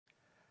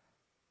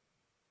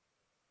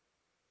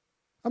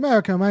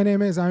America, my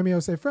name is Army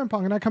Jose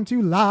Frimpong, and I come to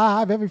you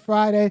live every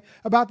Friday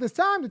about this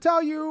time to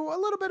tell you a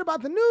little bit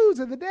about the news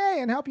of the day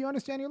and help you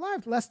understand your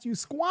life, lest you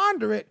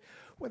squander it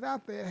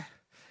without the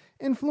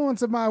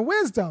influence of my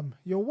wisdom.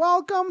 You're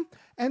welcome.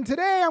 And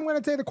today I'm going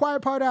to say the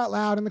quiet part out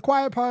loud, and the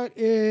quiet part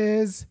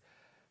is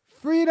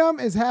freedom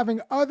is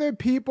having other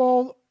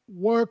people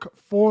work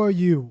for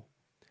you.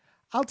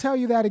 I'll tell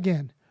you that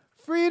again.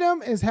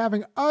 Freedom is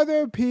having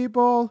other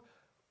people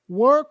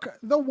work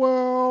the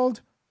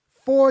world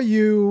for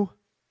you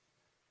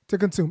to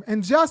consume.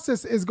 And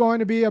justice is going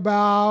to be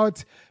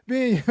about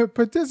being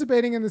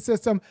participating in the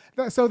system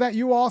so that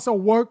you also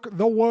work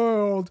the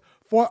world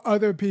for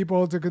other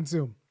people to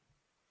consume.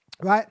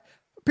 Right?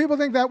 People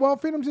think that, well,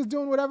 freedom's just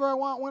doing whatever I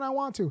want when I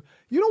want to.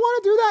 You don't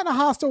want to do that in a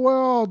hostile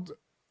world.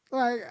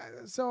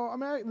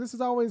 This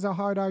is always a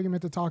hard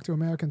argument to talk to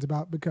Americans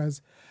about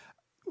because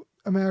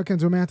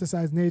Americans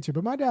romanticize nature.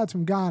 But my dad's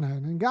from Ghana,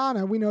 and in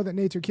Ghana, we know that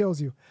nature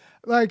kills you.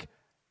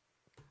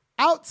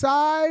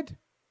 Outside,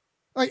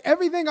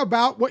 everything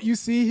about what you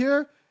see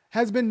here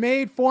has been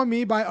made for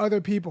me by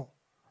other people.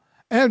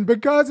 And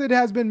because it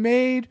has been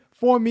made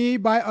for me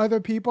by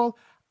other people,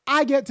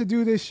 I get to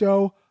do this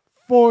show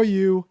for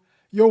you.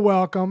 You're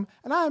welcome.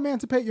 And I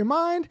emancipate your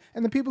mind,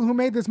 and the people who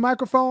made this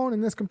microphone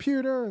and this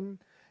computer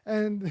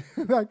and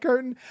that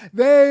curtain,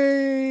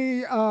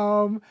 they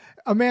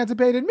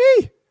emancipated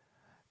me.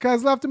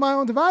 Because left to my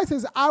own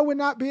devices, I would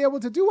not be able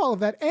to do all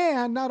of that.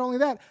 And not only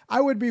that, I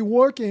would be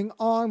working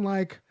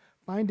on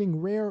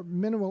finding rare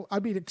mineral.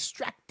 I'd be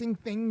extracting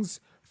things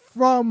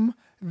from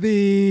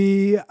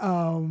the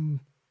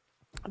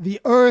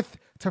earth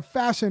to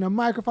fashion a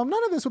microphone.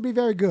 None of this would be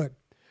very good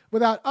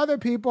without other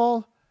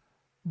people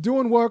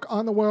doing work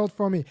on the world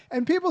for me.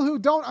 And people who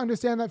don't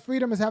understand that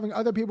freedom is having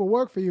other people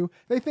work for you,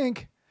 they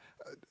think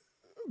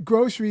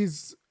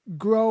groceries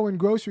grow in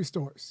grocery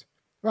stores.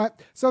 Right?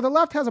 So the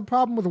left has a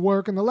problem with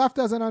work, and the left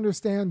doesn't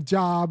understand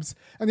jobs,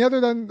 and the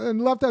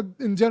left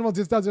in general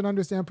just doesn't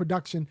understand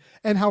production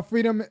and how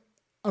freedom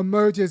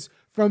emerges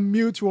from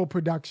mutual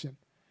production.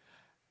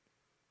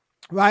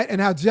 Right?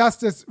 And how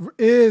justice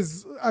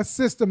is a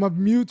system of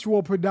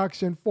mutual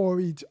production for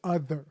each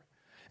other.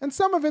 And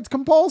some of it's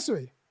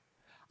compulsory.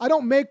 I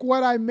don't make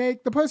what I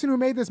make. The person who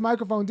made this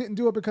microphone didn't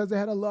do it because they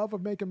had a love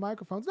of making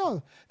microphones.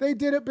 No, they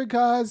did it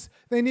because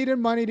they needed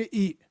money to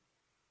eat.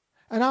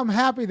 And I'm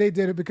happy they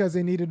did it because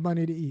they needed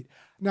money to eat.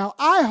 Now,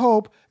 I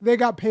hope they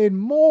got paid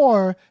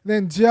more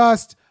than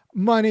just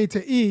money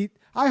to eat.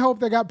 I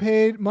hope they got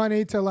paid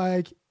money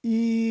to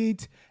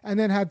eat and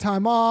then had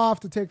time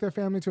off to take their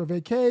family to a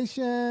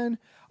vacation,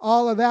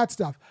 all of that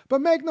stuff. But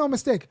make no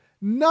mistake,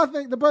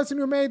 the person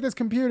who made this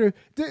computer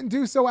didn't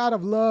do so out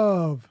of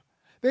love.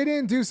 They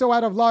didn't do so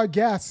out of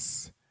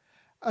largesse.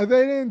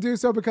 They didn't do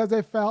so because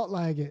they felt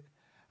like it,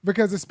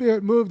 because the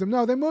spirit moved them.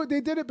 No, they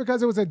did it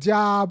because it was a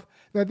job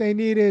that they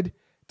needed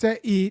to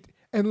eat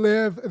and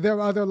live their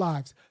other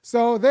lives.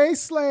 So they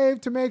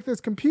slaved to make this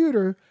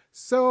computer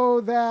so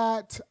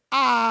that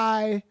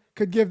I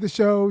could give the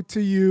show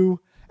to you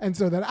and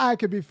so that I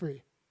could be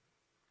free.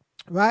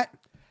 Right?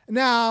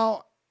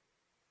 Now,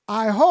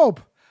 I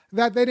hope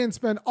that they didn't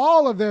spend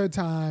all of their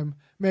time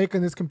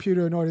making this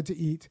computer in order to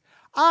eat.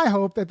 I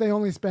hope that they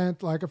only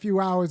spent a few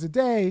hours a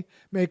day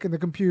making the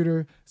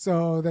computer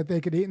so that they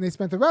could eat, and they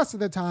spent the rest of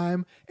the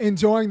time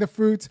enjoying the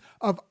fruits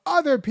of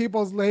other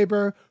people's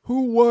labor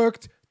who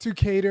worked to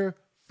cater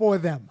for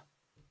them.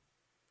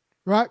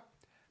 Right?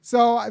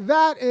 So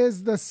that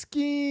is the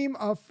scheme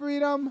of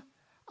freedom.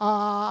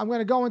 I'm going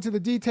to go into the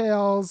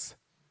details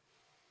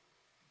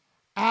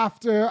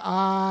after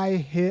I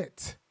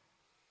hit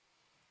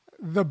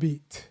the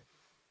beat.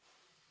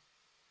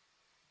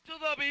 To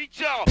the beat,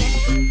 y'all.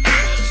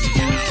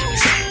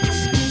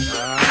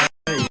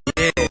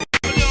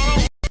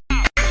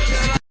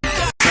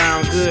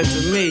 Sound good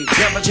to me.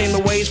 Never change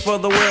the ways for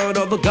the world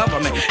or the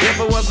government. If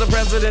I was the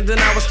president, then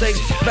I would state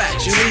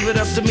facts. You leave it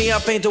up to me,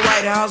 I'll paint the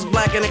White House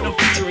black and ain't no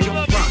future in your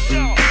front.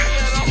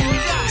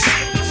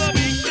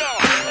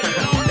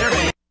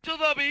 To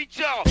the beat,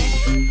 y'all.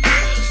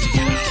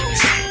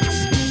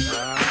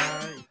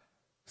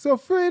 So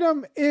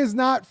freedom is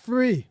not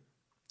free.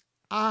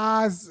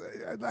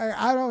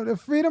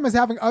 Freedom is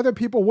having other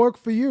people work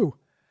for you.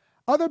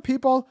 Other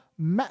people.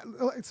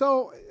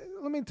 So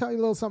let me tell you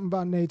a little something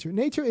about nature.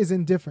 Nature is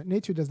indifferent.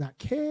 Nature does not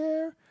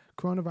care.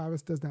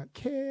 Coronavirus does not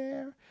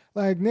care.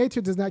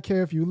 Nature does not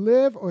care if you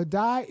live or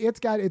die. It's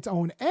got its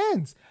own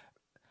ends.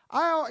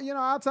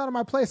 Outside of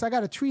my place, I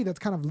got a tree that's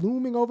kind of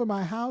looming over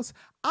my house.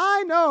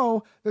 I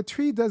know the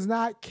tree does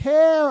not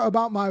care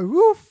about my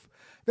roof.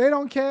 They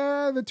don't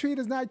care. The tree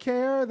does not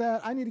care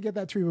that I need to get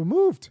that tree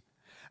removed.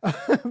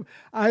 But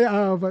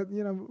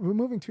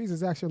removing trees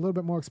is actually a little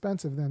bit more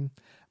expensive than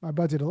my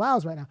budget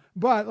allows right now.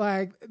 But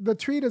the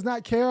tree does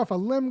not care if a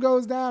limb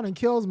goes down and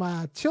kills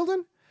my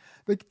children.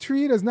 The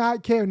tree does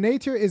not care.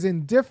 Nature is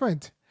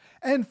indifferent.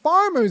 And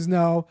farmers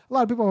know, a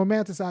lot of people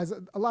romanticize,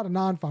 a lot of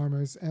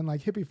non-farmers and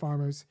hippie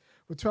farmers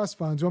with trust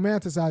funds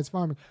romanticize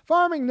farming.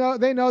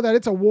 They know that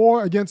it's a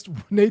war against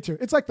nature.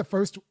 It's like the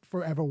first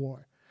forever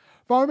war.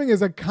 Farming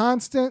is a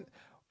constant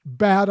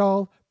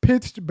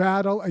pitched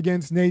battle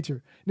against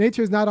nature.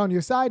 Nature is not on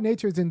your side.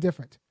 Nature is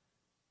indifferent,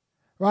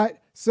 right?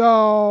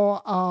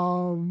 So,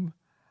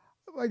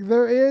 like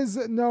there is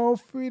no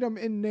freedom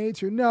in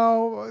nature.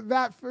 No,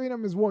 that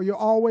freedom is war. You're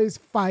always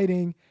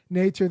fighting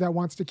nature that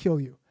wants to kill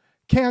you.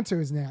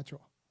 Cancer is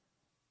natural.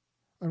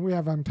 And we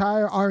have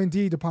entire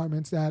R&D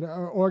departments that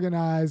are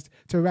organized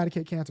to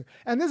eradicate cancer.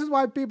 And this is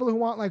why people who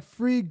want like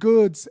free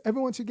goods,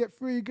 everyone should get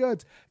free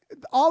goods.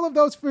 All of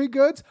those free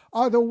goods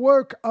are the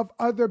work of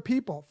other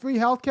people. Free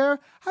healthcare.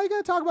 How are you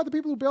going to talk about the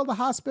people who build the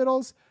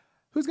hospitals?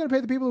 Who's going to pay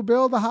the people who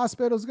build the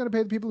hospitals? Who's going to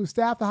pay the people who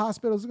staff the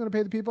hospitals? Who's going to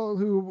pay the people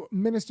who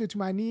minister to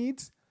my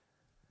needs?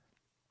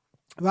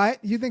 Right?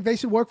 You think they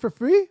should work for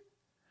free?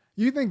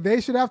 You think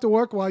they should have to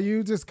work while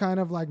you just kind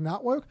of like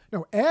not work?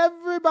 No,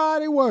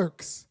 everybody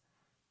works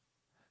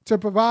to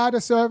provide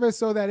a service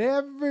so that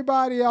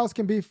everybody else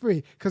can be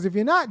free. Because if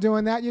you're not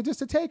doing that, you're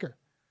just a taker.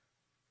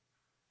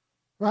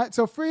 Right?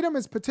 So freedom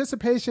is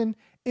participation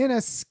in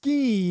a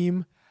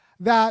scheme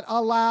that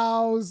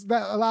allows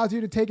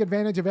you to take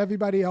advantage of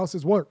everybody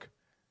else's work.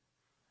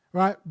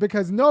 Right?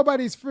 Because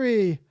nobody's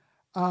free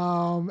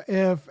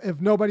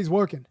if nobody's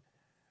working.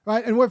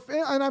 Right?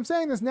 And I'm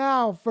saying this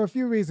now for a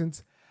few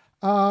reasons.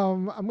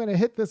 I'm going to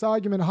hit this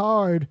argument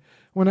hard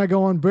when I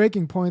go on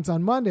Breaking Points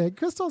on Monday.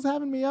 Crystal's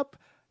having me up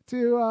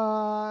to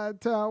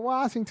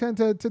Washington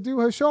to do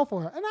her show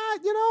for her. And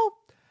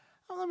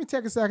let me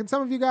take a second.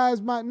 Some of you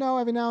guys might know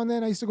every now and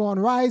then I used to go on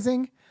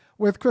Rising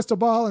with Crystal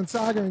Ball and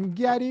Saga and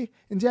Jetty.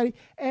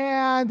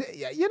 And,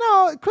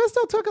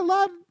 Crystal took a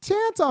lot of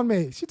chance on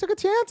me. She took a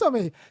chance on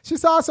me. She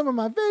saw some of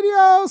my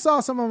videos, saw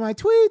some of my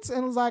tweets,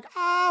 and was like,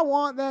 I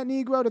want that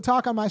Negro to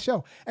talk on my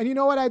show. And you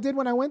know what I did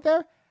when I went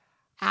there?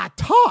 I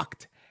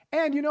talked.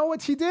 And you know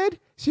what she did?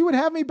 She would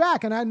have me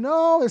back. And I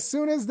know as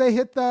soon as they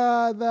hit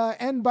the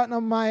end button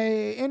on my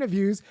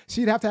interviews,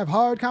 she'd have to have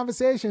hard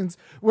conversations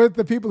with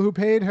the people who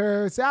paid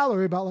her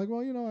salary about like,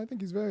 well, I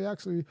think he's very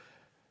actually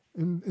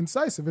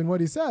incisive in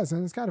what he says.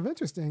 And it's kind of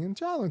interesting and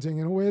challenging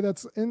in a way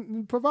that's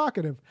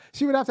provocative.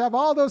 She would have to have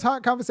all those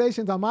hard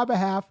conversations on my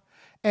behalf.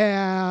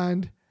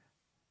 And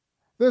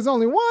there's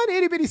only one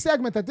itty bitty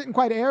segment that didn't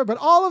quite air, but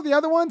all of the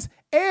other ones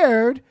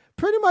aired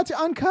pretty much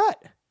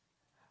uncut.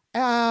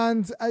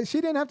 And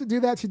she didn't have to do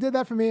that. She did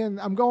that for me, and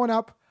I'm going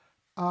up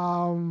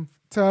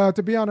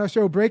to be on our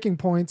show Breaking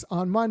Points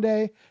on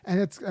Monday, and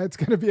it's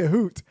going to be a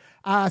hoot,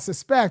 I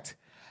suspect.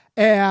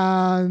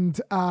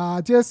 And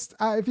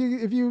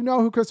if you know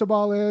who Crystal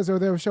Ball is or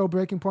their show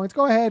Breaking Points,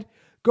 go ahead,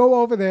 go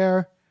over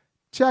there,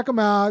 check them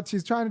out.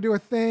 She's trying to do a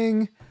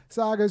thing.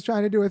 Saga's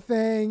trying to do a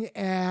thing,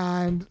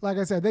 and like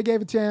I said, they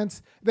gave a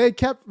chance. They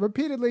kept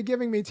repeatedly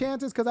giving me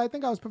chances because I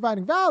think I was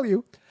providing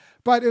value.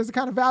 But it was the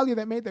kind of value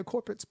that made their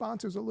corporate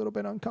sponsors a little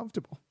bit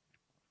uncomfortable.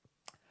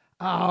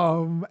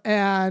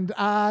 And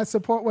I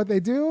support what they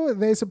do.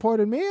 They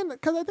supported me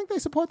because I think they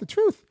support the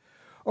truth,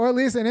 or at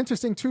least an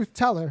interesting truth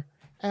teller.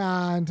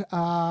 And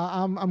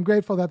I'm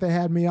grateful that they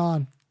had me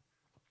on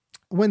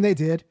when they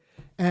did,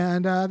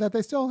 and that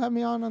they still have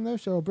me on their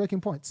show,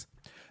 Breaking Points.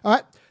 All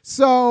right.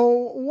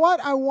 So what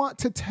I want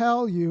to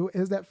tell you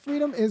is that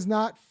freedom is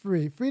not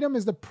free. Freedom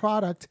is the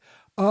product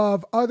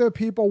of other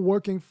people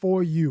working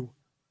for you.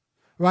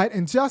 Right?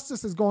 And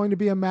justice is going to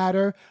be a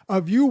matter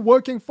of you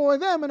working for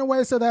them in a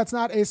way so that's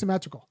not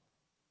asymmetrical.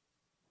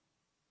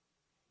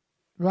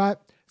 Right?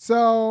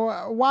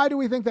 So why do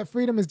we think that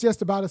freedom is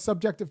just about a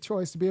subjective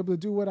choice to be able to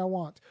do what I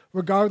want,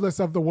 regardless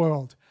of the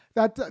world?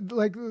 That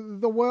like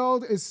the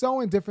world is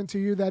so indifferent to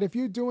you that if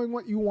you're doing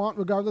what you want,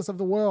 regardless of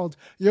the world,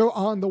 you're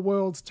on the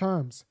world's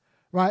terms.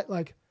 Right?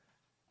 Like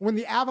when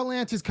the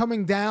avalanche is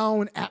coming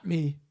down at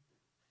me,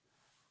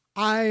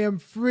 I am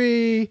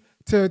free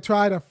to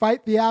try to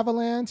fight the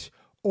avalanche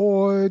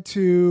or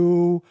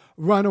to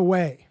run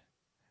away,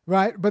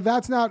 right? But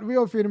that's not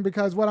real freedom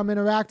because what I'm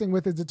interacting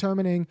with is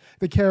determining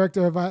the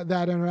character of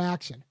that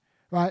interaction,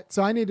 right?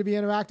 So I need to be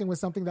interacting with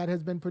something that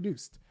has been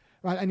produced,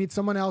 right? I need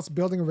someone else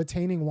building a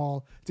retaining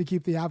wall to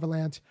keep the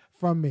avalanche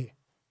from me,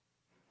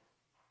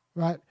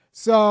 right?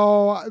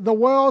 So the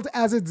world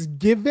as it's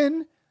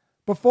given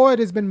before it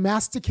has been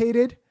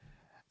masticated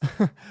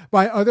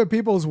by other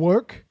people's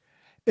work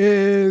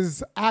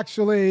is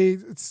actually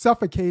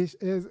suffocates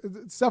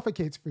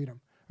freedom.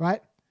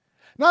 Right?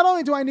 Not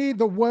only do I need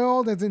the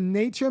world as in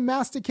nature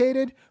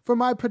masticated for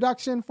my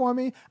production for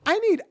me, I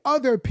need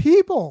other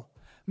people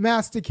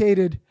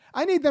masticated.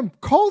 I need them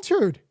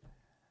cultured.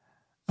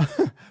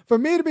 For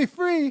me to be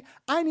free,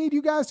 I need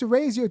you guys to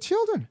raise your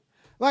children.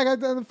 Like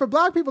for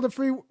black people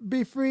to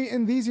be free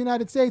in these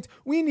United States,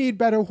 we need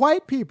better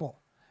white people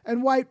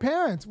and white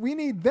parents. We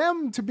need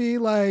them to be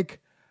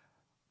like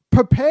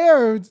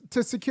prepared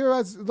to secure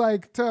us,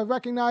 like to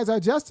recognize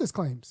our justice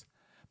claims.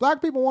 Black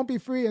people won't be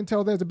free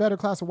until there's a better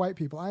class of white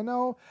people. I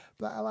know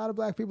a lot of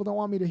black people don't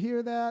want me to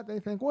hear that. They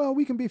think, well,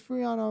 we can be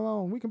free on our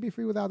own. We can be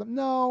free without them.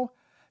 No,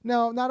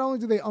 not only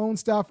do they own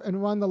stuff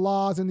and run the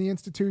laws and the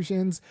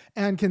institutions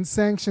and can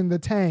sanction the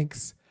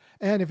tanks.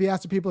 And if you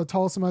ask the people of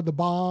Tulsa, the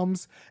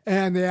bombs,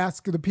 and they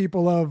ask the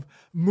people of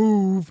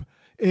Move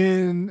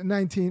in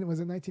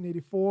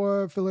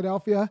 1984,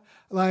 Philadelphia.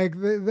 Like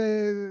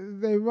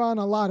they run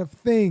a lot of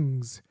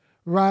things,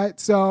 right?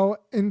 So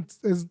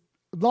as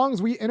long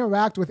as we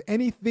interact with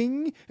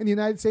anything in the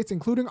United States,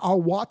 including our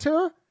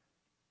water,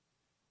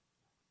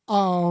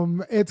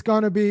 it's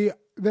going to be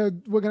we're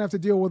going to have to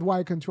deal with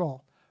white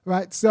control.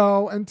 Right.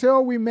 So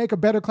until we make a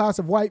better class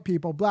of white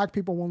people, black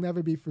people will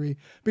never be free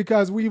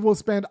because we will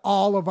spend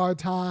all of our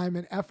time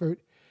and effort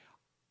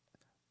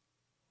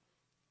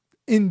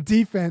in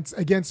defense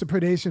against the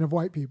predation of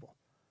white people.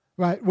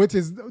 Right. Which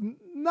is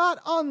not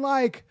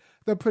unlike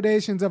the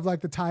predations of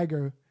like the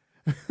tiger.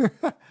 In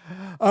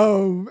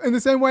the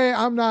same way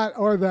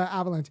or the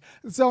avalanche.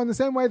 So in the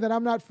same way that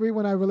I'm not free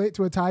when I relate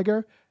to a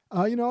tiger,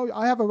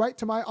 I have a right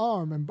to my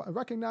arm and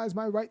recognize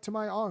my right to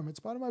my arm. It's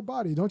part of my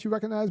body. Don't you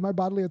recognize my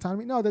bodily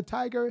autonomy? No, the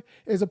tiger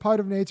is a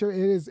part of nature. It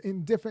is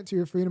indifferent to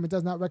your freedom. It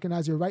does not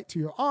recognize your right to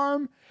your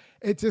arm.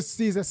 It just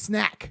sees a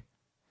snack.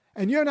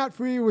 And you're not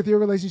free with your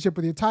relationship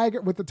with the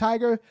tiger.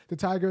 The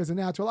tiger is a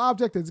natural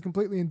object. It's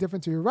completely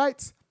indifferent to your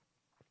rights.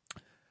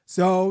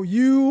 So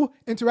you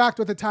interact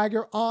with the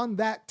tiger on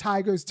that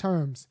tiger's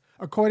terms,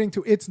 according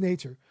to its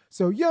nature.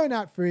 So you're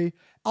not free.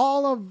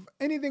 All of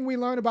anything we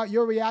learn about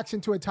your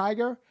reaction to a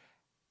tiger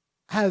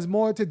has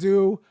more to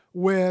do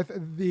with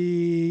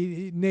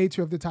the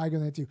nature of the tiger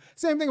than you.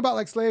 Same thing about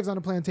like slaves on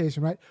a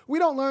plantation, right? We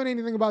don't learn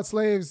anything about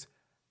slaves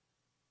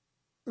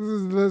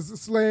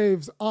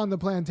on the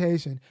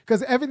plantation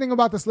because everything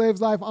about the slave's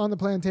life on the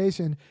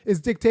plantation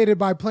is dictated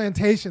by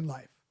plantation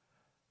life.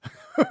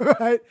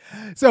 Right?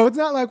 So it's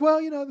not like,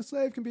 the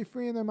slave can be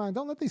free in their mind.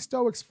 Don't let these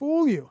Stoics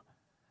fool you.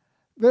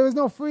 There is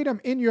no freedom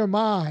in your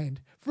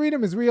mind.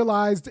 Freedom is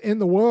realized in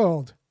the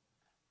world.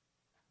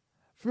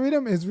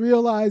 Freedom is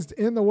realized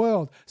in the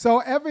world.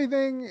 So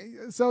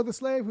the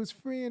slave who's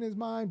free in his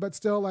mind but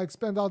still like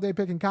spend all day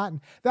picking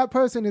cotton, that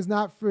person is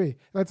not free.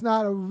 That's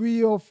not a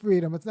real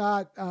freedom. It's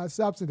not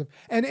substantive.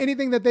 And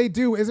anything that they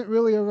do isn't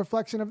really a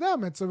reflection of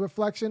them. It's a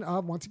reflection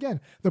of, once again,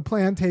 the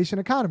plantation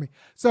economy.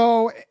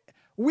 So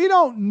we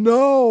don't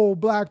know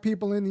black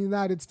people in the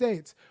United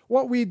States.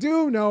 What we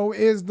do know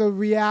is the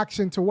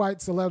reaction to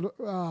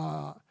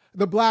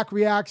the black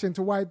reaction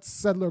to white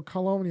settler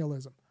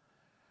colonialism,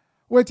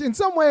 which in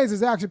some ways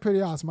is actually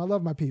pretty awesome. I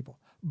love my people,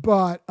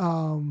 but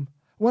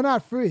we're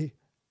not free.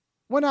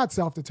 We're not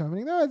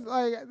self-determining.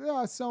 There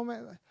are so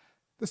many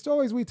the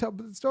stories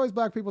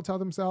black people tell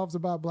themselves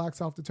about black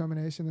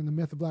self-determination and the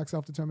myth of black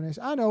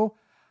self-determination. I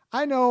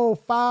know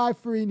 5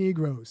 free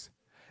Negroes,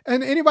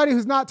 and anybody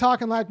who's not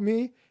talking like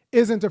me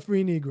isn't a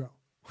free Negro.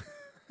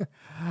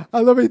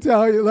 Let me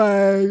tell you,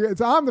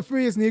 I'm the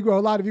freest Negro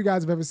a lot of you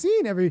guys have ever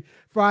seen every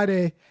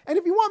Friday. And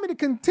if you want me to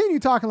continue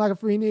talking like a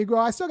free Negro,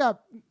 I still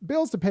got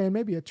bills to pay and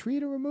maybe a tree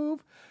to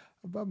remove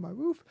above my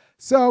roof.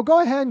 So go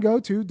ahead and go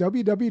to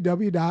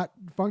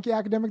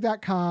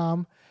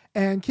www.funkyacademic.com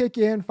and kick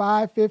in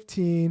 $5,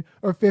 $15,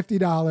 or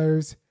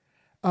 $50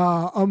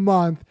 a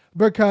month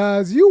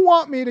because you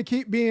want me to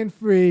keep being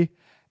free.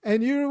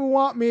 And you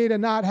want me to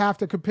not have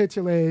to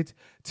capitulate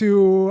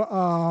to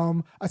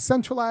a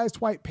centralized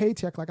white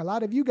paycheck like a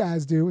lot of you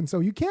guys do. And so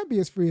you can't be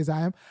as free as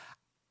I am.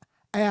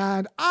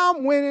 And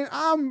I'm winning.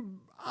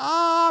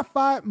 I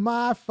fight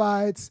my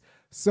fights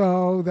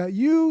so that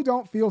you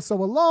don't feel so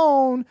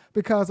alone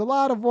because a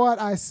lot of what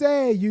I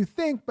say you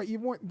think, but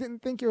you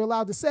didn't think you're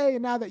allowed to say.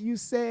 And now that you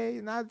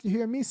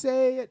hear me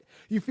say it,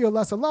 you feel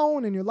less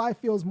alone and your life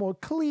feels more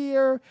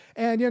clear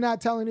and you're not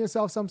telling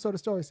yourself some sort of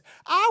stories.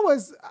 I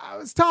was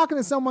talking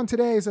to someone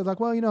today who said like,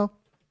 the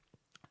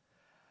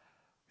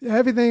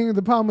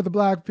problem with the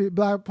black people,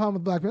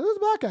 this is a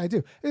black guy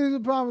too. The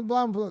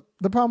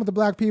problem with the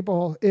black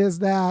people is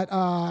that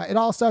it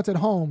all starts at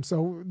home.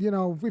 So,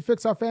 if we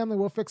fix our family,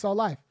 we'll fix our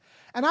life.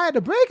 And I had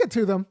to break it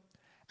to them.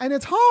 And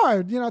it's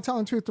hard,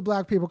 telling truth to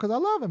black people because I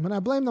love them and I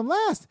blame them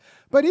last.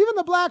 But even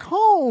the black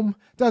home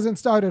doesn't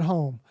start at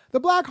home. The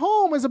black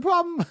home is a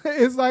problem,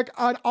 is like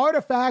an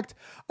artifact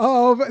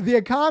of the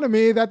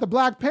economy that the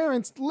black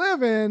parents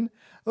live in.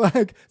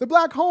 Like the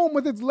black home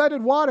with its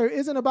leaded water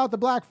isn't about the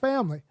black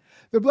family.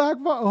 The black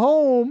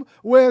home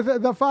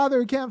with the father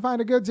who can't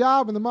find a good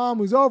job and the mom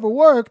who's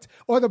overworked,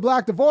 or the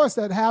black divorce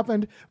that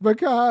happened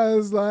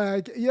because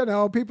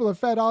people have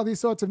fed all these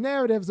sorts of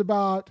narratives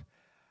about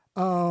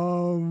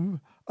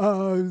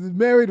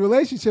married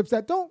relationships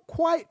that don't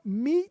quite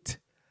meet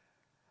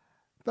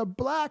the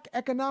black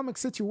economic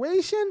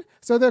situation.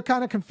 So they're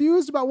kind of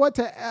confused about what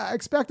to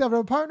expect of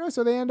a partner.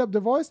 So they end up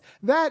divorced.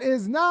 That's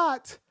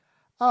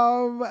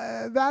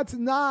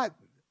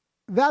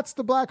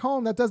the black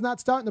home. That does not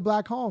start in the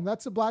black home.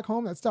 That's the black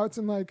home that starts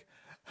in like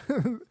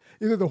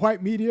either the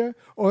white media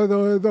or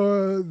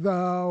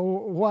the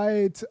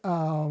white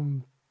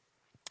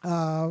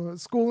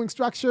schooling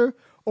structure,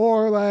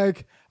 or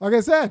like I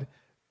said,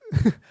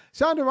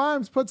 Shonda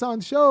Rhimes puts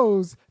on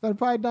shows that have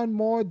probably done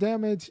more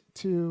damage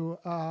to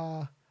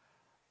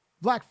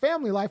black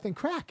family life than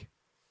crack.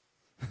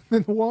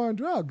 than the war on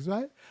drugs,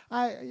 right?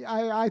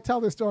 I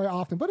tell this story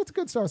often, but it's a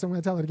good story, so I'm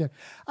going to tell it again.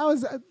 I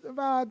was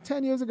about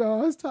 10 years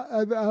ago.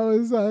 I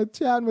was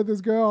chatting with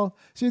this girl.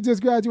 She had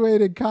just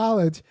graduated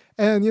college,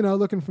 and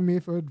looking for me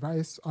for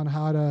advice on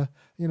how to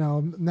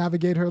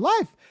navigate her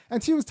life.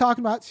 And she was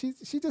talking about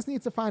she just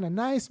needs to find a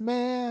nice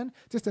man,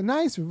 just a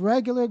nice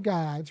regular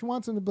guy. She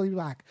wants him to be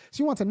black.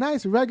 She wants a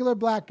nice regular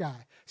black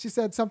guy. She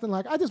said something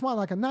like, "I just want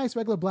like a nice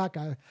regular black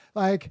guy,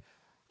 like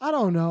I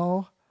don't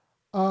know."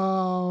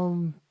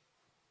 No,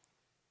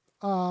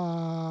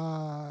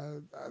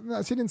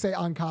 she didn't say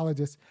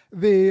oncologist.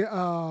 The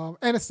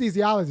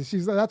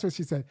anesthesiologist. That's what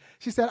she said.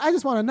 She said, "I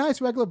just want a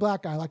nice regular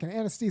black guy, like an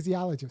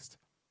anesthesiologist."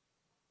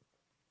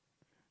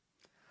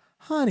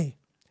 Honey,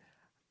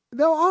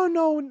 there are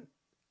no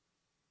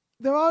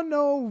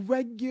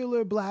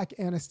regular black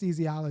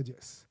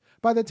anesthesiologists.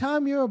 By the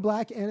time you're a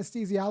black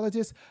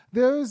anesthesiologist,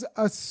 there's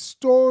a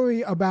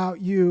story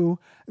about you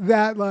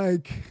that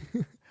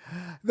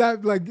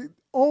that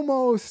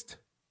almost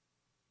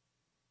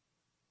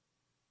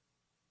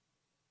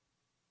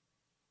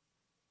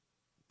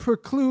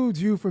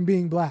precludes you from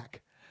being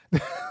black.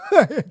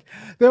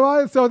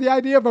 So the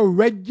idea of a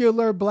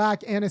regular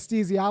black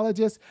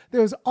anesthesiologist,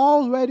 there's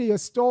already a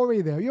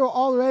story there. You're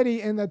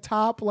already in the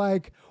top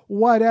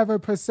whatever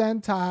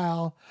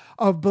percentile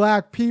of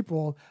black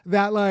people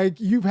that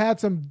you've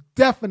had some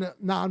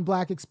definite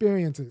non-black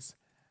experiences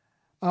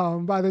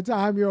by the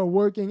time you're a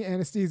working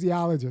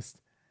anesthesiologist.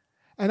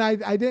 And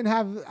I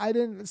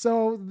didn't.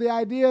 So the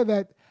idea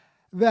that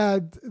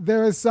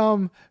there is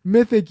some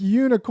mythic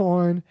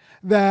unicorn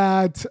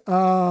that,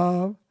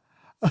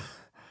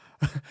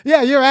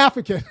 yeah, you're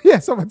African. Yeah,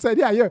 someone said,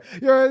 yeah, you're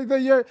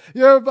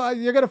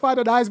gonna find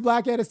a nice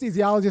black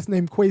anesthesiologist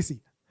named Kwesi,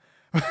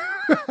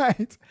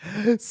 right?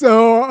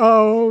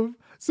 So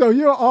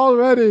you're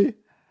already.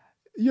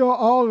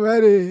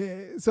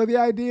 So the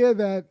idea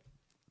that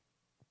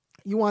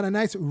you want a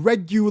nice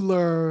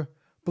regular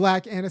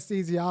black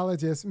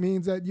anesthesiologist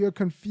means that you're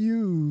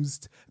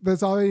confused.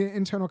 There's already an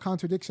internal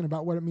contradiction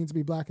about what it means to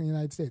be black in the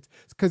United States.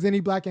 Because any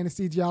black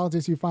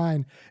anesthesiologist you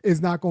find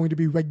is not going to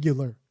be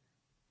regular.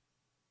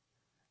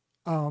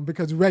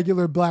 Because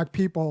regular black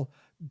people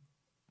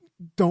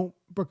don't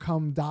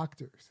become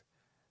doctors.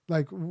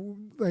 That's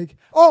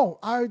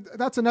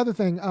another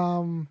thing.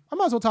 I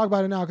might as well talk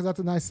about it now because that's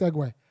a nice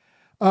segue.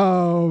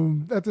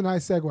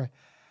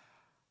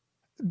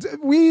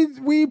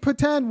 We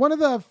pretend one of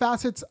the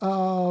facets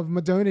of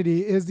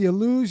modernity is the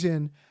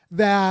illusion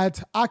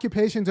that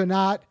occupations are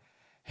not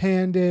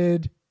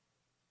handed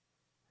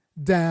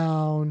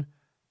down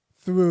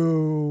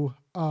through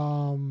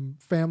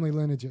family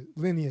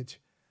lineage.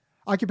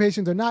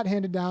 Occupations are not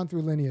handed down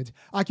through lineage.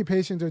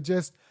 Occupations are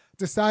just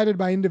decided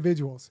by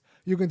individuals.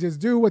 You can just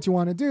do what you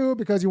want to do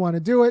because you want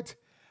to do it,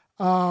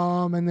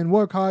 and then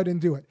work hard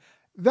and do it.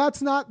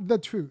 That's not the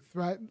truth,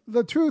 right?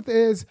 The truth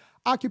is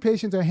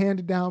occupations are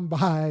handed down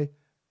by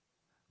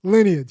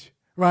lineage,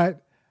 right?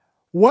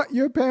 What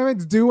your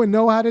parents do and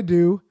know how to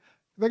do.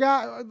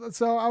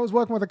 So I was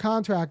working with a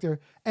contractor,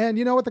 and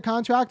you know what the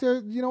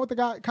contractor's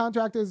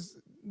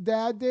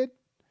dad did?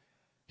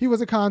 He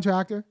was a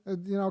contractor,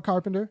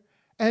 carpenter.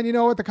 And you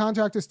know what the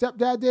contractor's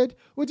stepdad did?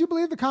 Would you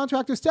believe the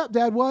contractor's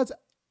stepdad was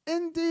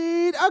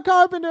indeed a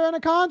carpenter and a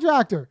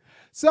contractor?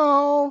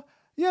 So,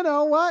 you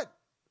know what?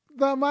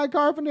 My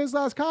carpenters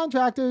 /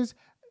 contractors,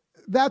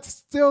 that's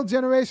still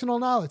generational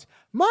knowledge.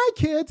 My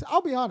kids,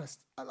 I'll be honest,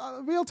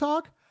 real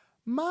talk,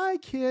 my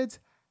kids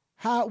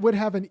would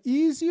have an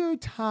easier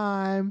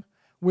time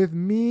with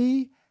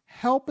me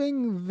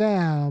helping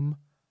them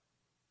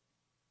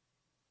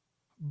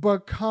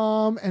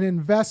become an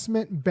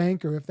investment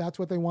banker, if that's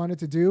what they wanted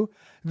to do,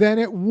 than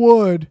it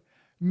would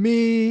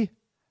me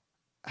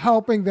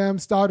helping them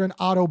start an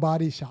auto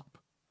body shop.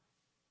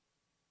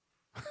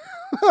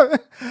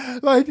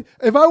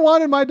 If I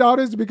wanted my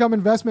daughters to become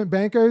investment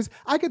bankers,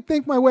 I could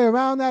think my way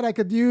around that. I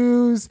could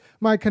use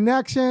my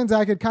connections.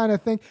 I could kind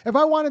of think, if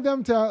I wanted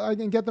them to, I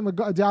can get them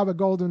a job at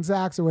Goldman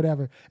Sachs or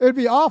whatever. It would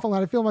be awful,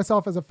 and I'd feel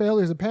myself as a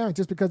failure as a parent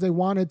just because they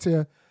wanted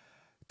to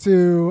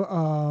do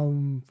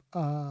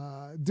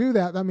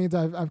that. That means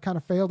I've kind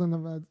of failed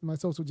in my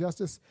social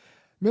justice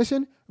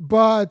mission.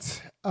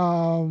 But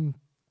I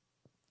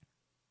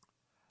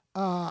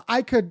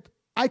could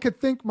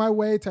think my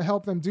way to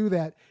help them do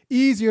that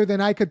easier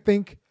than I could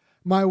think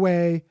my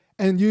way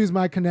and use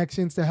my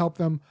connections to help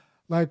them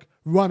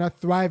run a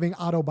thriving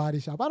auto body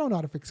shop. I don't know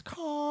how to fix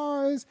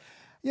cars.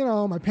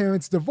 My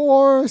parents'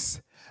 divorce.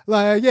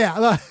 If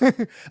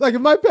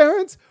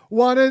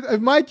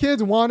my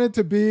kids wanted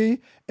to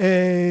be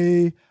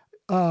a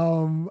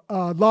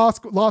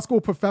law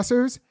school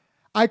professors,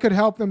 I could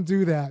help them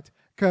do that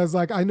because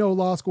I know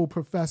law school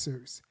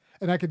professors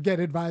and I could get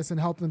advice and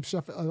help them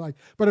shuffle.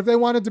 But if they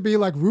wanted to be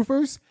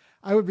roofers,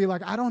 I would be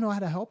I don't know how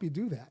to help you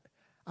do that.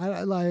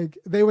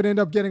 They would end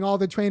up getting all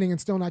the training and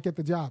still not get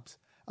the jobs.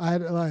 I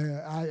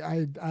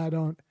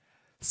don't.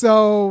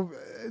 So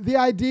the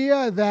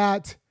idea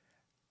that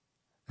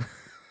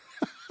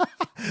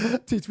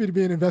teach me to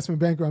be an investment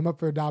banker, I'm up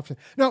for adoption.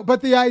 No,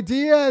 but the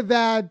idea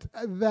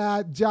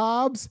that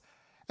jobs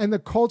and the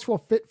cultural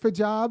fit for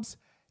jobs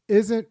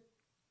isn't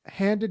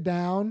handed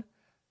down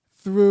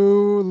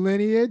through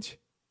lineage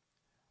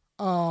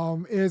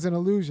is an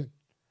illusion,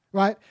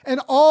 right? And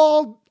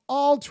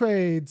all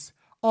trades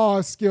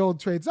are skilled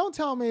trades. Don't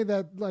tell me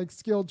that like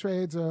skilled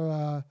trades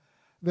are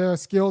they're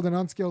skilled and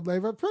unskilled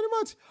labor. Pretty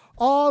much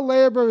all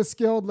labor is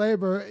skilled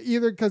labor,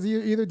 either because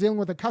you're either dealing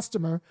with a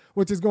customer,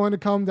 which is going to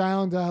come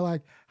down to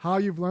like how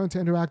you've learned to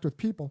interact with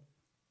people,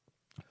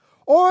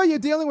 or you're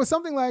dealing with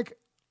something like,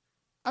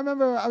 I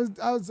remember I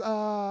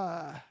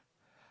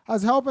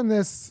was helping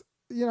this,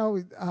 I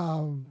was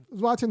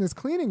watching this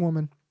cleaning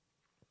woman,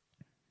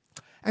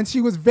 and she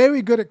was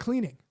very good at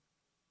cleaning.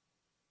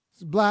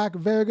 She's black,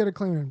 very good at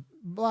cleaning.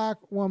 Black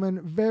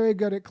woman, very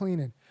good at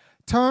cleaning.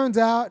 Turns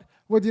out,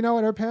 well, you know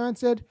what her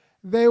parents did?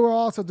 They were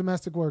also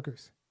domestic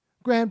workers.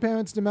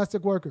 Grandparents,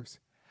 domestic workers.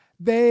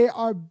 They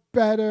are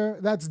better.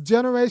 That's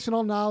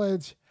generational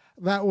knowledge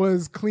that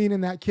was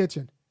cleaning that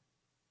kitchen,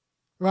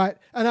 right?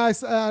 And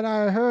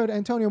I heard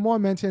Antonio Moore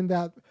mention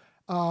that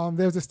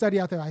there's a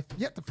study out there. I've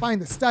yet to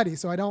find the study,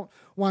 so I don't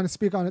want to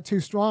speak on it too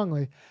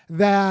strongly,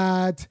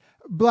 that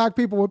black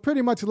people were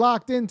pretty much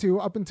locked into,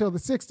 up until the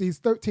 60s,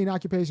 13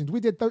 occupations. We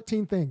did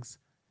 13 things.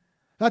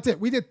 That's it.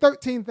 We did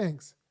 13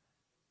 things.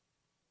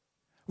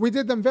 We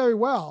did them very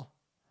well,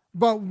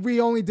 but we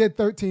only did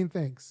 13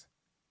 things.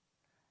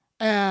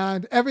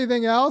 And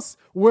everything else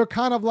we're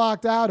kind of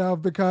locked out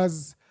of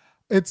because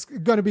it's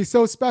going to be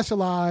so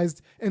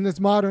specialized in this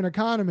modern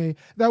economy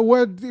that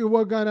we're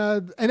going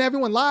to, and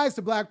everyone lies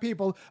to black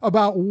people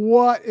about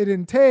what it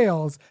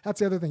entails. That's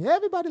the other thing.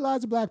 Everybody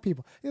lies to black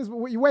people.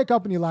 You wake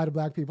up and you lie to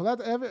black people,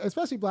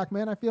 especially black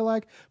men, I feel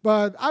like.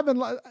 But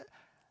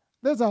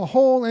there's a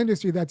whole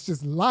industry that's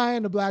just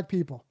lying to black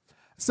people.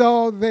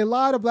 So they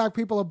lie to black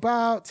people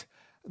about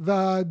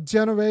the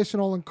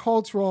generational and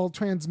cultural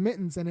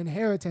transmittance and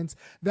inheritance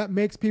that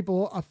makes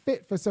people a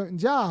fit for certain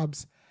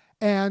jobs.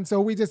 And so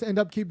we just end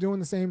up keep doing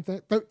the same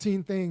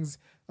 13 things,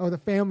 or the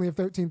family of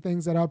 13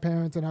 things that our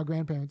parents and our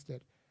grandparents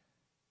did.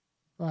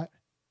 Right.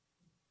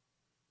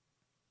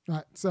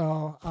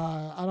 So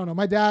I don't know.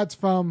 My dad's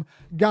from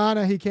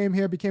Ghana. He came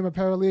here, became a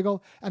paralegal,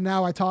 and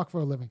now I talk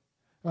for a living.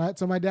 Right.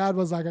 So my dad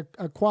was like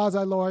a quasi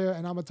lawyer,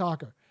 and I'm a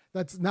talker.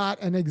 That's not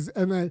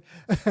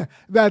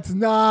that's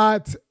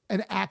not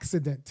an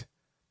accident.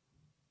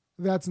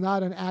 That's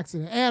not an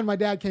accident. And my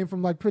dad came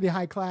from like pretty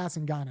high class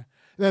in Ghana.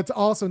 That's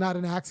also not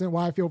an accident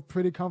why I feel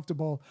pretty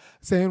comfortable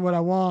saying what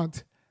I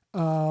want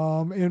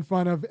in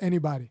front of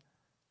anybody,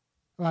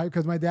 right?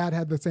 Because my dad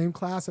had the same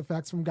class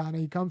effects from Ghana.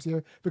 He comes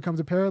here, becomes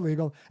a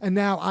paralegal, and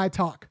now I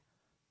talk,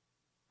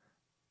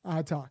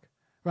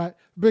 right?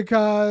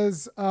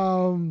 Because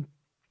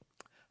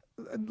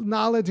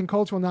knowledge and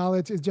cultural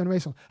knowledge is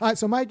generational. All right,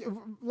 so Mike,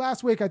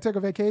 last week I took a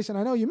vacation.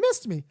 I know you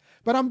missed me,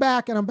 but I'm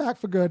back, and I'm back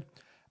for good.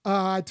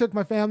 I took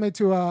my family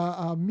to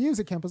a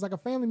music camp. It was like a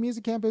family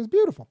music camp. It was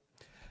beautiful.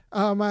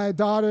 My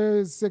daughter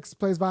is 6,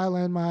 plays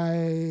violin.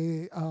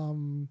 My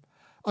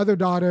other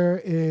daughter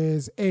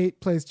is 8,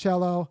 plays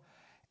cello.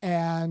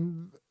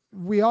 And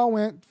we all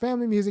went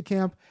family music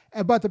camp.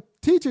 But the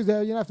teachers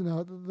there, you have to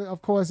know,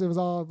 of course, it was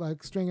all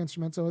like string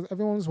instruments, so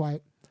everyone was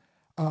white.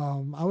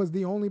 I was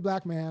the only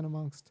black man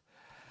amongst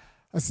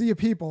a sea of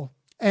people.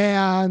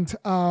 And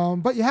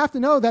but you have to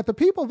know that the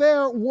people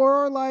there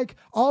were like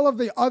all of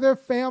the other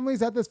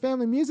families at this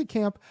family music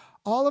camp.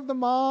 All of the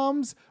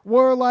moms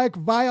were like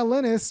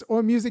violinists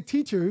or music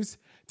teachers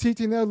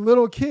teaching their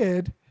little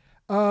kid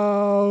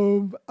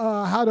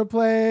how to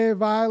play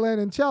violin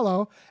and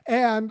cello,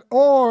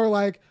 or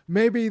like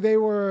maybe they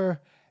were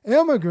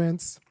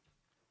immigrants,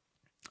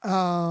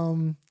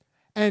 and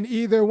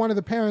either one of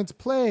the parents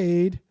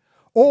played,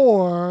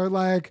 or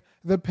like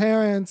the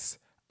parents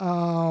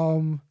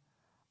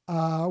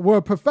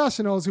were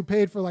professionals who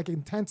paid for like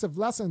intensive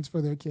lessons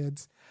for their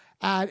kids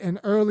at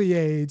an early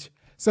age.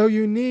 So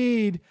you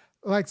need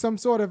like some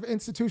sort of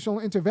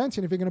institutional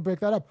intervention if you're going to break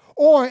that up.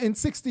 Or in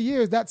 60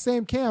 years, that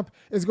same camp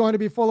is going to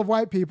be full of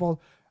white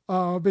people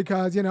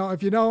because,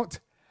 if you don't,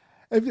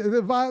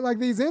 like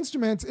these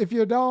instruments, if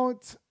you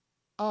don't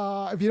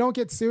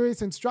get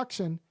serious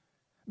instruction,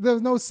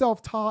 there's no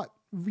self-taught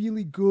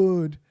really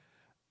good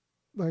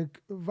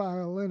like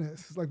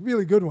violinists, like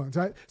really good ones,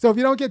 right? So if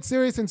you don't get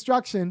serious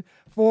instruction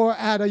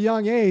at a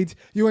young age,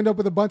 you end up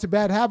with a bunch of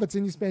bad habits,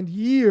 and you spend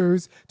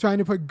years trying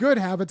to put good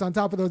habits on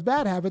top of those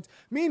bad habits.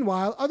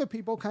 Meanwhile, other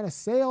people kind of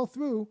sail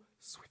through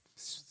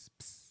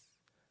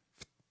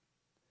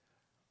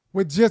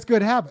with just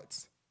good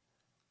habits,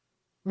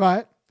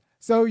 right?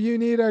 So you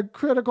need a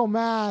critical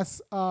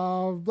mass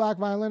of black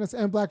violinists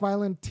and black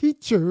violin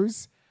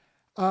teachers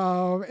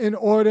in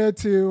order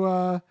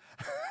to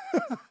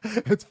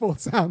it's full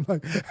sound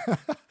like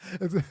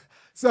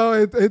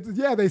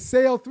they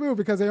sail through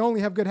because they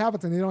only have good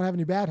habits and they don't have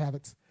any bad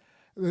habits,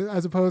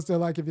 as opposed to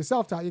like if you're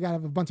self-taught, you gotta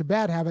have a bunch of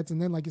bad habits, and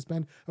then like you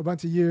spend a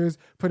bunch of years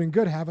putting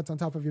good habits on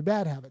top of your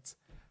bad habits,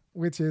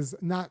 which is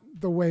not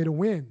the way to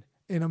win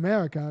in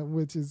America,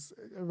 which is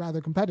rather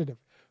competitive,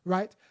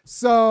 right?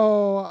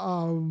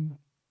 So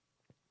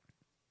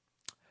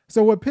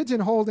we're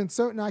pigeonholed in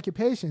certain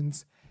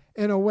occupations,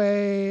 in a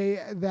way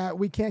that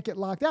we can't get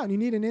locked out. And you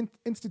need an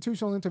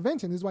institutional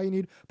intervention. This is why you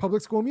need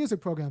public school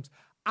music programs.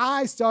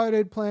 I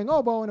started playing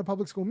oboe in a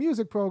public school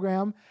music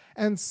program,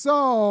 and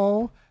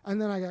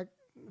then I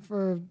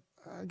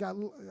got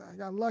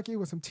lucky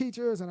with some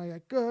teachers, and I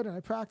got good, and I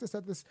practiced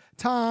at this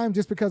time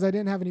just because I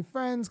didn't have any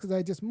friends because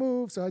I just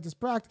moved, so I just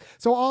practiced.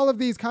 So all of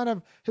these kind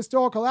of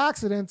historical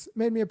accidents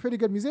made me a pretty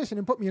good musician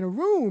and put me in a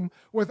room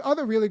with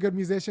other really good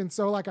musicians.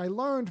 So like I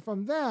learned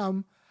from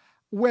them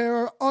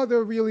where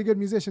other really good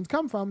musicians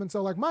come from, and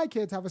so like my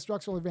kids have a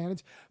structural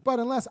advantage.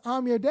 But unless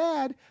I'm your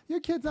dad,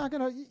 your kid's not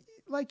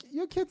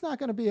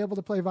gonna be able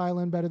to play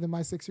violin better than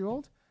my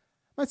 6-year-old.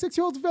 My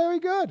 6-year-old's very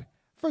good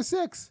for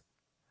 6,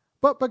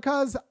 but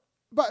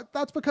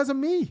that's because of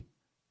me.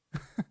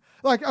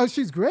 Like, oh,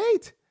 she's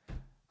great.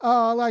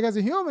 Like as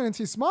a human, and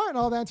she's smart and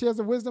all that. And she has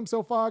the wisdom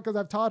so far because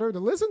I've taught her to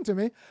listen to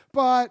me.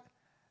 But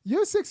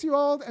your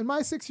 6-year-old and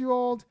my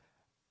 6-year-old,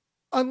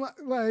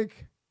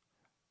 like,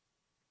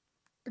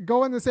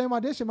 go in the same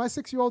audition. My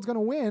 6-year-old's going to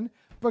win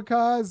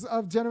because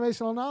of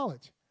generational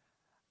knowledge.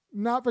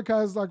 Not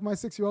because like my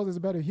 6-year-old is a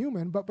better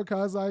human, but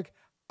because like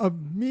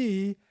of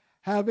me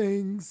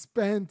having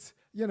spent,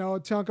 a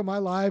chunk of my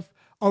life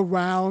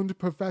around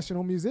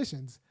professional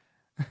musicians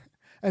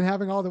and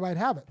having all the right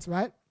habits,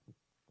 right?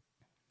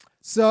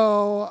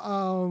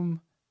 So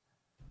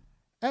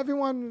let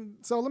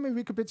me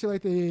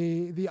recapitulate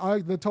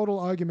the total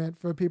argument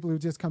for people who are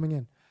just coming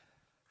in.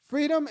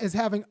 Freedom is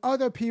having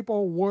other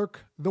people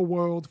work the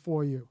world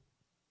for you.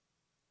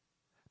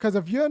 Because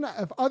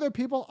if other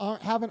people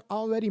haven't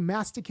already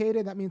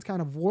masticated, that means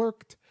kind of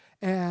worked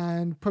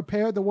and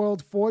prepared the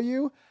world for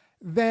you,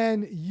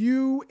 then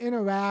you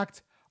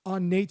interact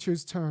on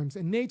nature's terms.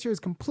 And nature is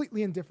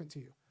completely indifferent to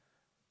you.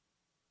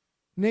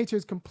 Nature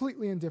is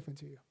completely indifferent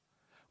to you.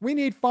 We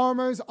need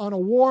farmers on a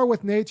war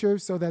with nature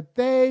so that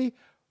they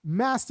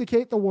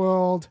masticate the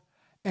world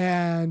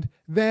and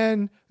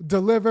then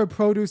deliver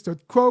produce to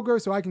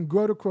Kroger so I can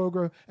grow to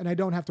Kroger and I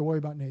don't have to worry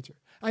about nature.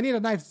 I need a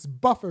nice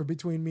buffer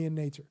between me and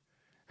nature.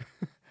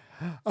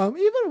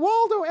 Even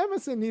Waldo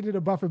Emerson needed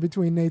a buffer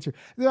between nature.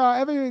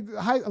 A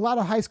lot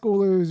of high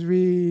schoolers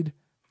read,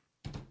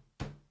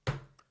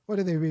 what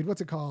do they read? What's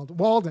it called?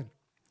 Walden,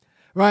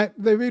 right?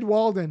 They read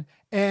Walden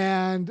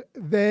and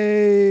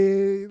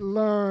they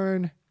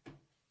learn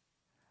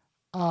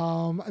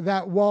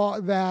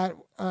that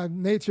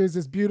nature is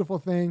this beautiful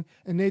thing,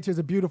 and nature is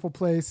a beautiful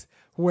place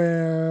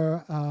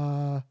where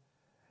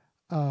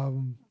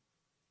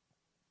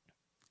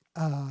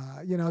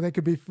they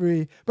could be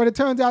free. But it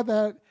turns out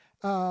that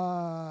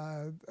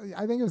I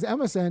think it was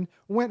Emerson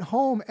went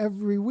home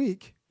every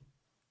week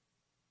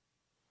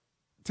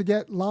to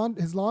get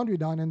his laundry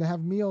done and to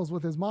have meals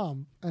with his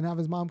mom and have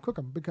his mom cook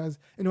them, because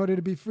in order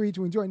to be free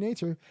to enjoy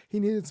nature, he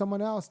needed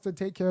someone else to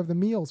take care of the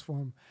meals for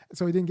him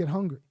so he didn't get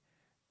hungry,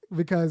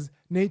 because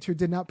nature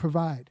did not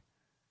provide.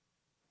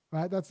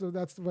 Right? That's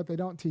what they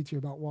don't teach you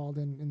about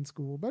Walden in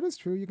school, but it's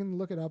true. You can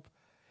look it up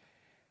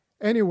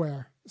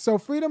anywhere. So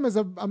freedom is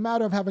a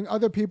matter of having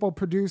other people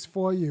produce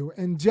for you,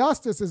 and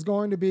justice is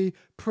going to be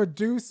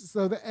produced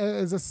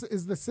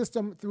is the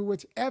system through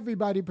which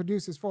everybody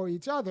produces for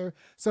each other,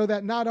 so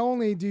that not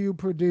only do you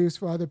produce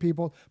for other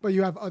people, but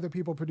you have other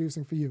people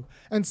producing for you.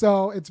 And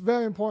so it's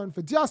very important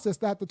for justice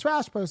that the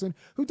trash person,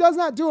 who does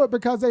not do it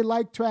because they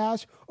like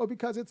trash or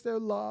because it's their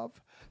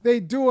love, they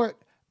do it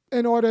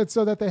in order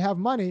so that they have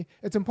money.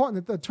 It's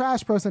important that the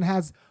trash person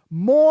has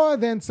more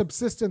than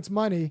subsistence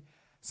money,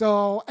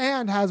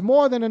 and has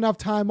more than enough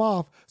time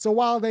off. So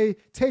while they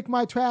take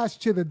my trash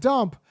to the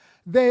dump,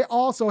 they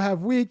also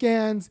have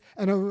weekends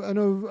and a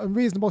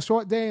reasonable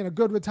short day and a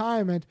good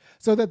retirement,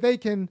 so that they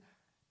can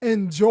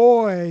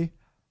enjoy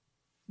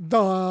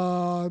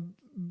the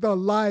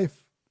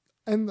life,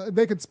 and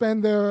they can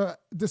spend their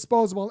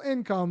disposable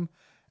income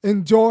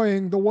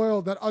enjoying the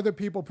world that other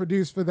people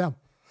produce for them.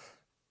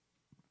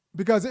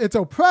 Because it's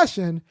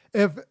oppression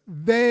if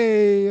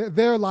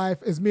their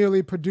life is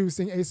merely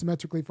producing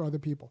asymmetrically for other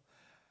people.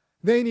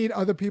 They need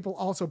other people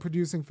also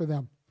producing for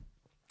them.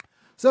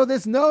 So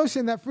this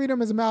notion that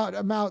freedom is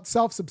about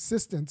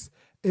self-subsistence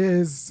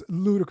is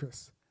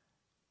ludicrous,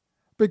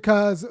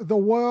 because the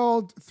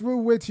world through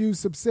which you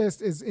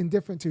subsist is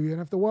indifferent to you.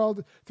 And if the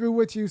world through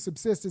which you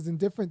subsist is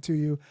indifferent to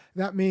you,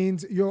 that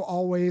means you're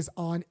always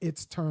on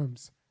its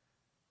terms.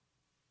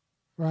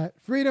 Right?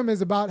 Freedom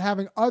is about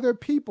having other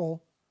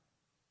people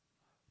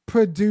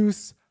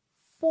produce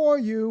for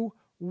you,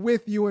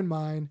 with you in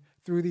mind,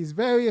 through these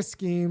various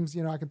schemes,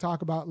 I can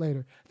talk about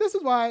later. This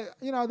is why,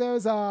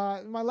 there's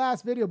my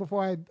last video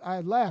before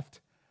I left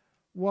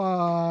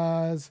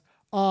was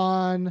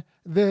on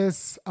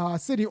this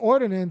city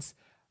ordinance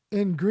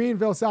in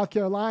Greenville, South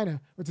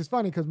Carolina, which is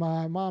funny because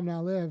my mom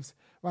now lives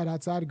right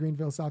outside of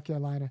Greenville, South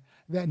Carolina,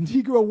 that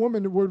Negro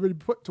women were to be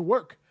put to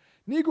work.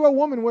 Negro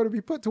women were to be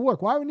put to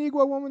work. Why were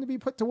Negro women to be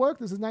put to work?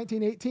 This is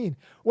 1918.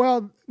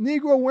 Well,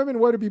 Negro women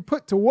were to be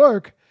put to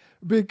work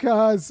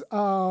because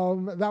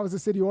that was a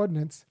city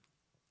ordinance.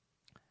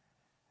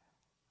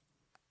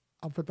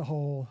 I'll put the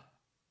whole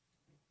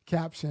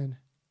caption.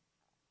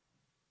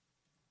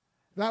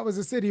 That was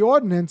a city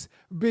ordinance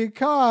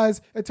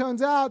because it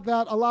turns out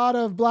that a lot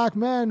of black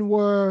men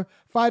were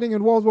fighting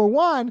in World War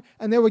I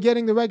and they were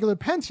getting the regular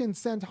pension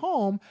sent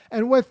home.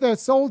 And with their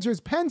soldier's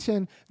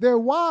pension, their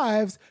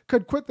wives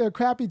could quit their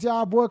crappy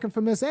job working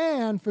for Miss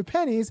Anne for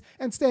pennies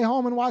and stay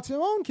home and watch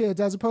their own kids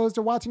as opposed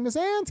to watching Miss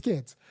Anne's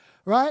kids,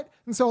 right?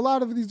 And so a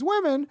lot of these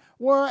women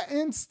were,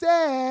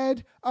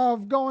 instead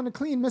of going to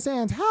clean Miss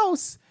Anne's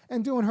house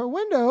and doing her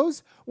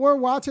windows, were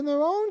watching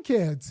their own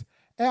kids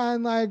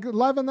and like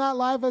loving that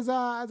life as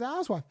a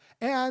housewife.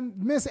 And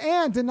Miss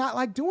Anne did not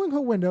like doing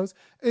her windows.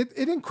 It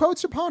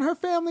encroached upon her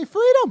family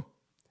freedom.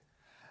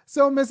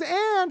 So Miss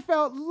Anne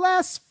felt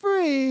less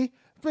free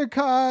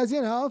because,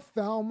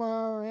 Thelma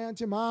or Aunt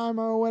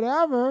Jemima or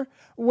whatever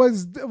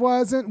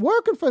wasn't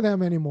working for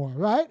them anymore,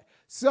 right?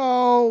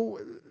 So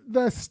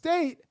the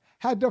state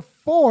had to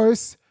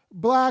force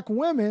black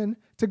women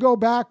to go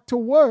back to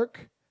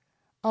work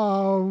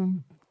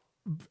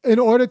in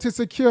order to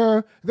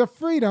secure the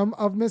freedom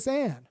of Miss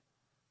Anne.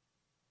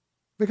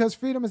 Because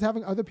freedom is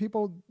having other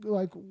people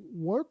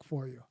work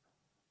for you.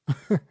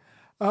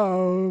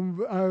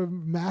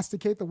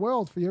 Masticate the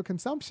world for your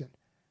consumption.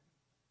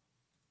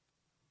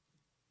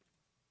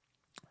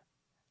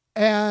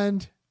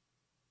 And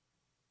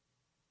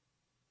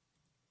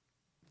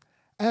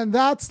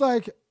that's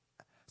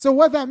so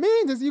what that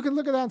means is you can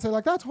look at that and say,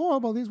 that's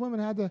horrible. These women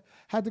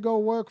had to go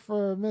work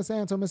for Miss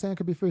Anne so Miss Anne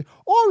could be free.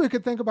 Or we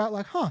could think about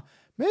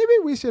maybe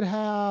we should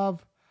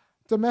have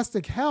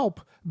domestic help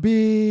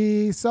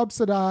be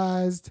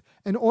subsidized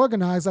and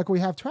organized like we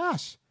have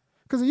trash.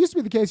 Because it used to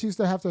be the case you used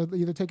to have to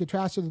either take your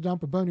trash to the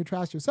dump or burn your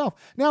trash yourself.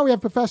 Now we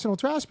have professional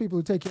trash people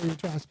who take care of your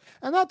trash.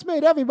 And that's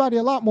made everybody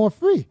a lot more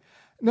free.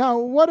 Now,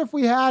 what if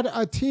we had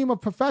a team of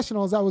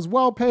professionals that was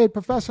well-paid,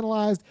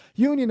 professionalized,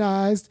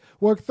 unionized,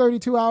 worked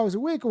 32 hours a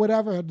week or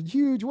whatever, at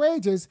huge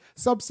wages,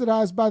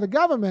 subsidized by the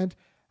government,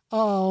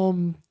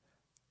 and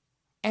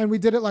we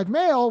did it like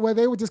mail, where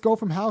they would just go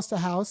from house to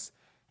house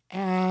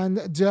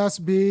and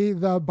just be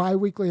the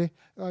biweekly,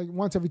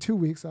 once every 2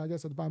 weeks, I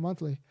guess it's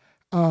bi-monthly,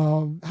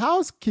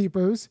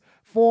 housekeepers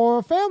for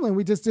a family. And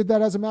we just did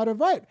that as a matter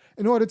of right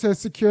in order to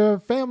secure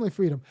family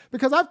freedom.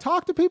 Because I've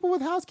talked to people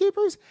with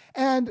housekeepers,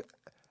 and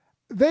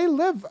they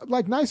live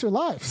nicer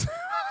lives.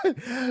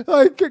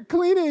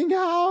 Cleaning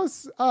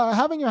house,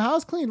 having your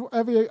house cleaned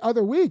every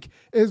other week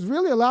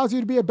really allows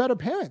you to be a better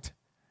parent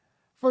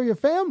for your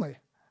family.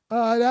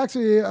 It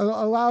actually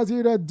allows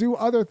you to do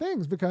other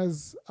things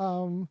because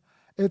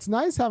it's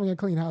nice having a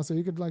clean house so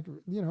you could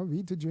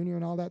read to Junior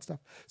and all that stuff.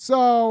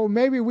 So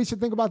maybe we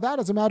should think about that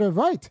as a matter of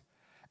right.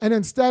 And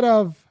instead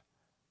of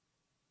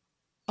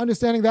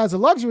understanding that as a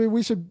luxury,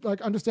 we should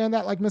understand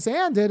that like Miss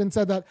Anne did and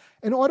said that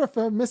in order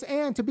for Miss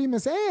Anne to be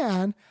Miss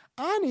Anne,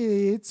 I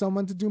need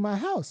someone to do my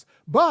house.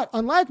 But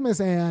unlike Miss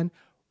Anne,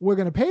 we're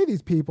going to pay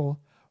these people.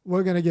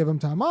 We're going to give them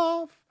time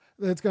off.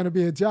 It's going to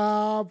be a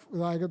job.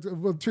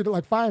 We'll treat it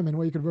like firemen,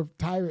 where you could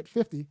retire at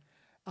 50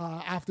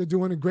 after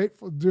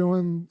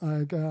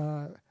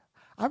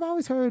I've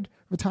always heard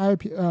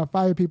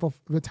fire people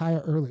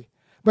retire early.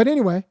 But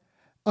anyway,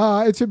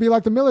 it should be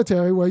like the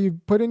military, where you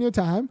put in your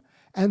time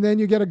and then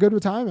you get a good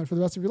retirement for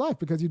the rest of your life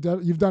because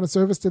you've done a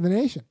service to the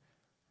nation.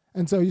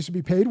 And so you should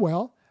be paid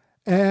well,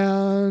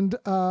 and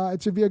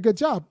it should be a good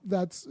job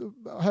that's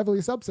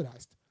heavily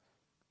subsidized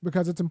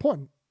because it's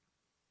important.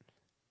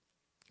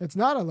 It's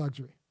not a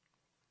luxury.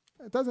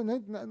 It doesn't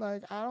I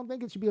don't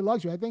think it should be a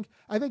luxury. I think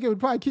it would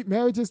probably keep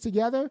marriages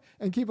together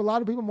and keep a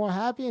lot of people more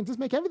happy and just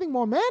make everything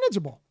more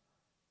manageable.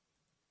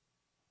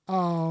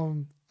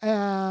 And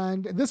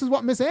this is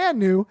what Miss Anne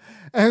knew.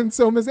 And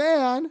so Miss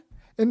Anne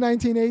in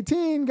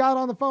 1918 got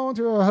on the phone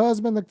to her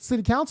husband, the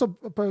city council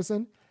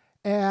person,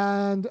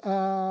 and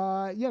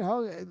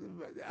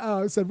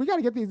said, we got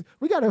to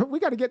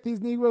get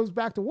these Negroes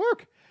back to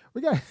work.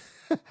 We got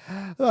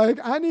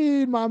I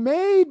need my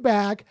maid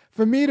back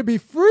for me to be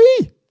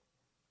free.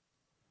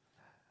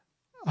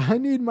 I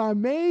need my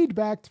maid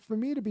back for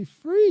me to be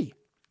free.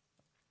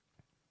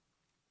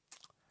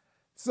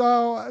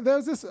 So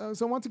there's this.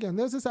 So once again,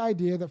 there's this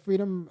idea that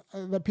freedom,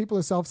 that people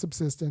are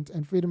self-subsistent,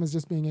 and freedom is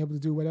just being able to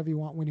do whatever you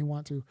want when you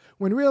want to.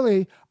 When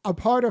really, a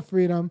part of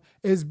freedom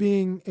is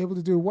being able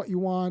to do what you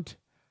want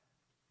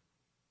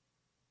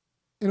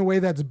in a way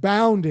that's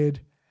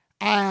bounded,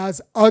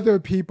 as other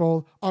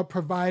people are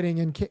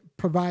providing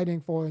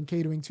for and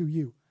catering to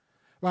you,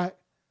 right?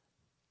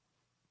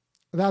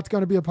 That's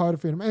going to be a part of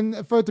freedom.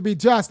 And for it to be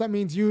just, that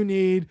means you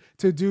need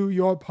to do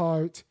your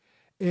part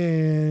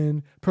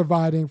in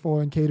providing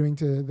for and catering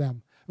to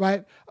them,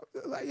 right?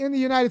 In the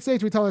United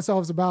States, we tell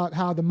ourselves about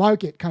how the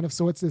market kind of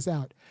sorts this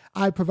out.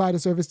 I provide a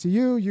service to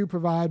you, you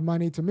provide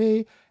money to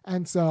me,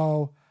 and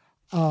so,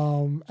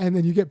 and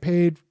then you get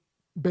paid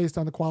based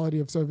on the quality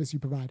of service you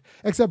provide.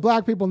 Except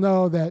black people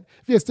know that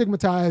if you're a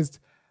stigmatized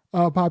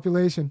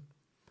population,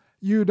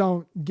 you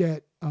don't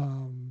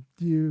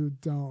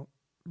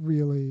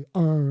really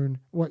earn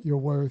what you're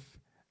worth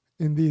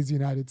in these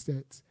United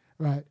States,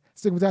 right?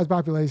 Stigmatized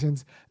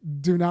populations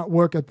do not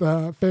work at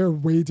the fair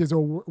wages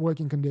or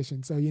working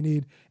conditions. So you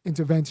need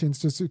interventions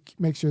just to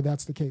make sure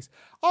that's the case.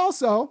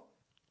 Also,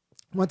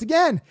 Once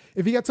again,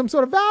 if you get some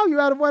sort of value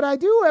out of what I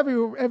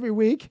do every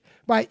week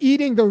by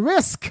eating the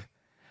risk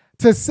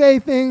to say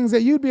things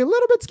that you'd be a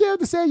little bit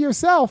scared to say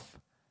yourself,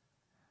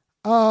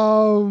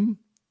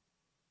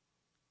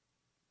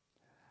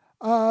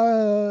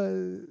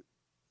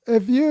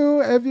 if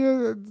you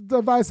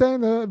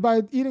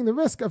by eating the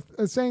risk of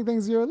saying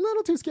things you're a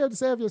little too scared to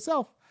say of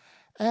yourself,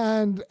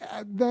 and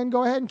then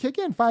go ahead and kick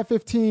in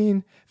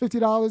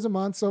 $50 a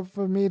month. So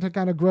for me to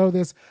kind of grow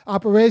this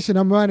operation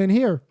I'm running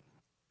here.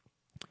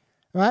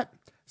 Right?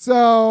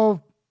 So,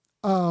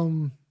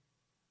 so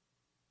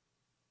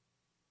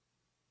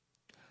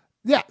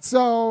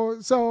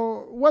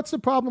what's the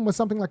problem with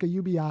something like a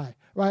UBI,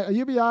 right? A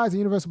UBI is a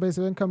universal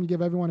basic income. You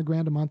give everyone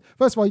 $1,000 a month.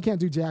 First of all, you can't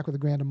do jack with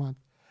 $1,000 a month.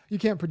 You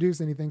can't produce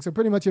anything. So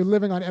pretty much you're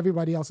living on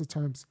everybody else's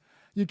terms.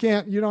 You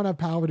don't have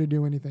power to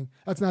do anything.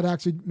 That's not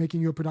actually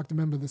making you a productive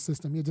member of the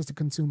system. You're just a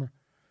consumer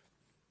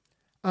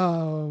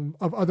of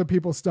other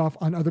people's stuff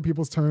on other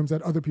people's terms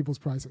at other people's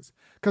prices.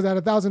 Because at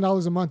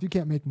 $1,000 a month, you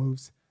can't make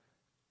moves.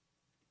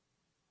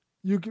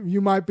 You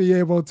might be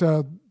able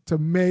to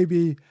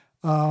maybe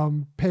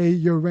pay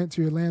your rent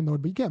to your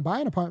landlord, but you can't buy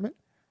an apartment.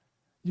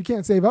 You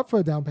can't save up for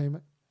a down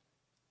payment.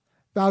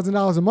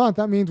 $1,000 a month,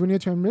 that means when your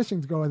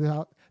transmissions go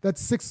out,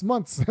 that's 6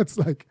 months. That's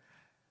a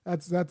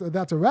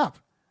wrap.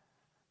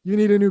 You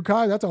need a new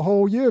car, that's a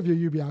whole year of your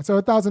UBI.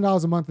 So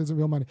 $1,000 a month isn't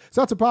real money.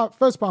 So that's the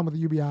first problem with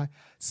the UBI.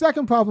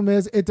 Second problem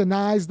is it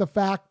denies the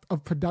fact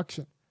of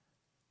production.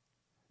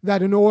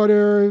 That in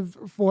order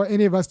for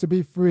any of us to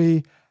be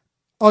free,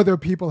 other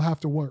people have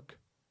to work.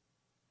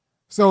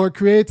 So it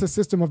creates a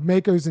system of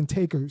makers and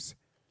takers,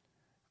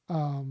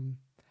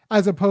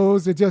 as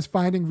opposed to just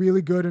finding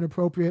really good and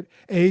appropriate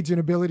age and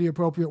ability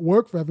appropriate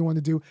work for everyone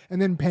to do,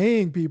 and then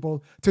paying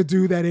people to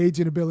do that age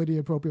and ability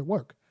appropriate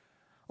work.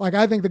 Like,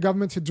 I think the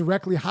government should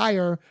directly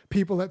hire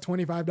people at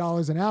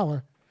 $25 an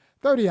hour,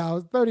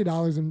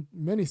 $30 in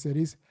many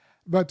cities,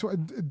 but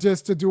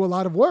just to do a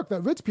lot of work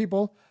that rich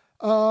people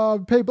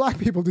pay black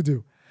people to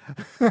do.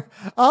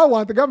 I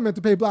want the government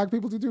to pay black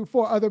people to do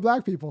for other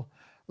black people.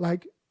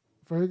 Like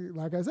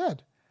I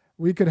said,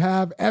 we could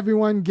have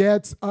everyone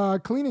get a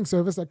cleaning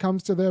service that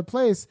comes to their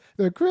place,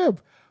 their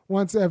crib,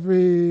 once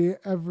every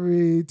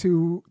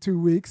 2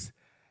 weeks,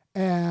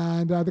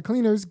 and the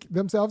cleaners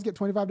themselves get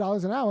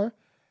 $25 an hour.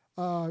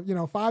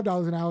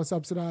 $5 an hour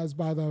subsidized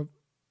by the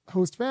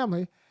host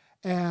family,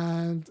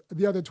 and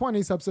the other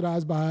 20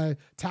 subsidized by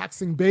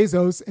taxing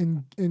Bezos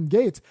and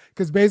Gates,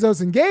 because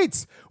Bezos and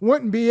Gates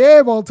wouldn't be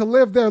able to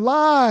live their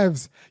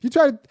lives. You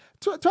try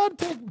to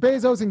take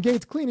Bezos and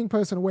Gates' cleaning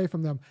person away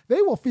from them,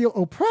 they will feel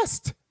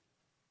oppressed.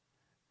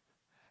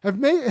 If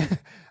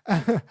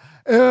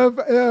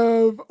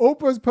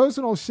Oprah's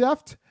personal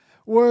chef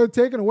were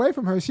taken away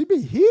from her, she'd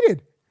be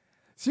heated.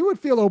 She would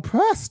feel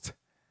oppressed.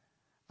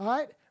 All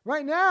right?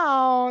 Right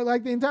now,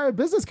 like, the entire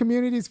business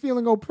community is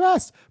feeling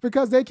oppressed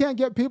because they can't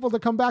get people to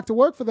come back to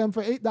work for them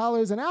for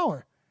 $8 an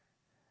hour,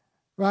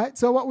 right?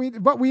 So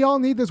but we all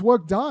need this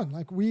work done.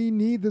 Like, we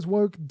need this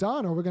work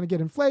done, or we're going to get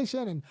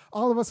inflation, and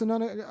all of us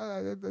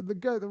are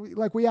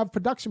we have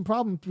production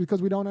problems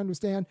because we don't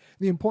understand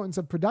the importance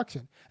of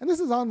production. And this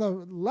is on the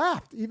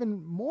left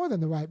even more than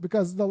the right,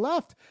 because the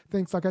left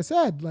thinks, like I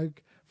said,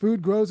 like,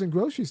 food grows in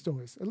grocery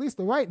stores. At least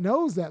the right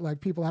knows that,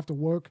 like, people have to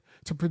work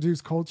to produce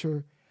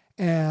culture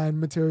and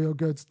material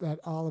goods that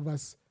all of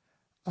us,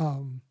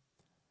 and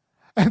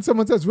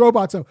someone says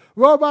robots. So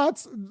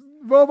robots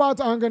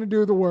aren't going to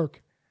do the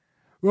work.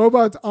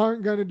 Robots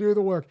aren't going to do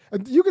the work.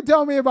 And you can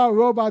tell me about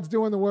robots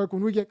doing the work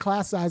when we get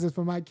class sizes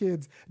for my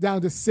kids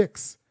down to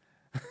 6.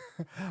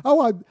 I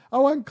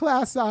want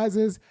class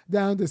sizes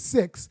down to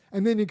 6,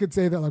 and then you could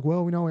say that, like,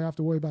 well, we know we have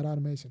to worry about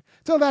automation.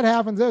 Till that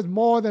happens, there's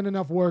more than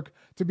enough work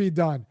to be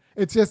done.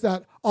 It's just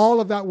that all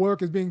of that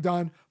work is being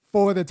done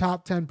for the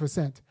top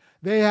 10%.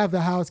 They have the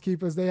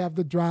housekeepers, they have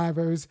the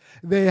drivers,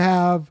 they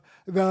have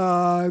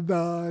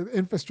the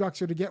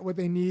infrastructure to get what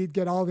they need,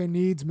 get all their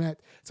needs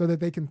met so that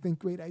they can think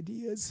great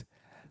ideas.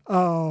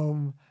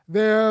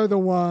 They're the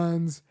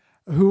ones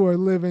who are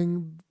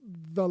living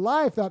the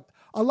life that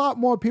a lot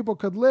more people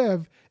could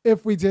live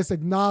if we just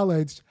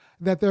acknowledged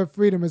that their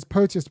freedom is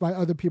purchased by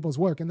other people's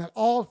work, and that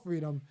all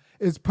freedom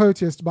is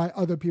purchased by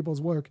other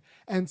people's work.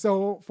 And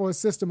so for a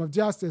system of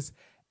justice,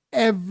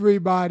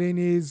 everybody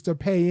needs to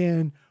pay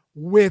in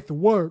with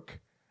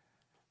work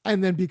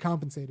and then be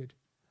compensated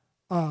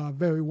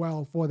very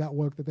well for that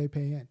work that they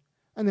pay in.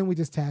 And then we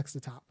just tax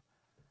the top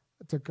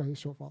to cut a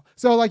shortfall.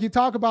 So, like, you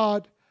talk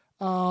about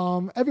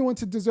everyone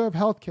should deserve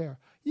health care.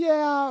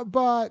 Yeah,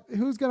 but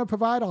who's going to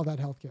provide all that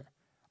health care?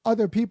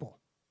 Other people.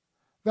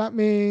 That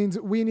means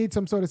we need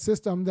some sort of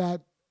system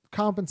that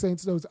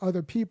compensates those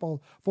other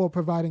people for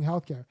providing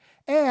health care.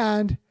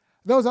 And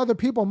those other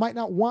people might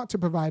not want to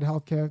provide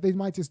health care. They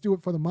might just do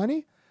it for the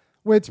money,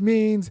 which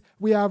means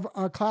we have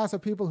a class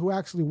of people who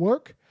actually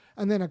work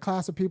and then a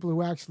class of people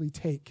who actually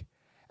take.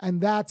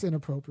 And that's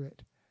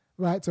inappropriate,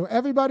 right? So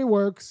everybody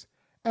works,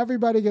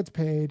 everybody gets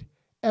paid,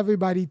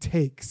 everybody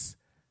takes.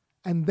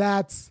 And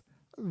that's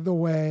the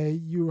way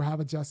you have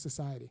a just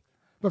society.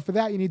 But for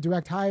that, you need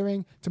direct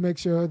hiring to make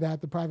sure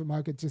that the private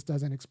market just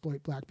doesn't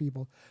exploit black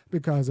people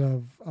because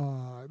of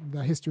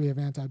the history of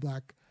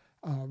anti-black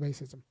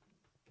racism.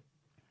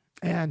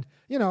 And,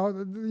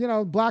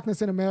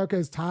 blackness in America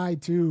is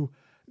tied to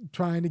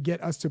trying to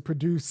get us to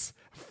produce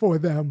for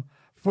them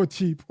for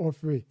cheap or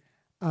free.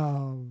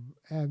 And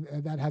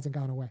that hasn't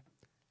gone away.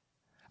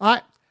 All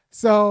right.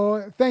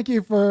 So thank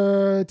you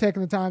for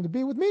taking the time to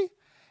be with me.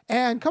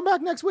 And come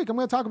back next week. I'm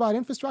going to talk about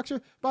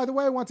infrastructure. By the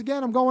way, once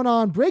again, I'm going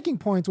on Breaking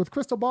Points with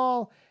Crystal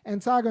Ball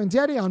and Saga and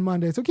Jetty on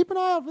Monday. So keep an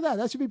eye out for that.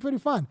 That should be pretty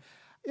fun.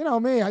 You know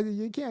me,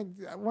 you can't,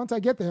 once I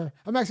get there,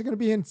 I'm actually going to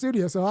be in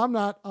studio, so I'm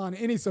not on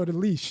any sort of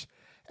leash.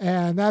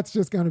 And that's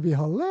just going to be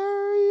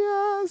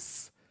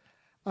hilarious.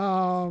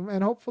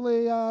 And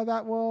hopefully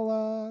that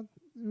will,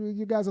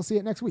 you guys will see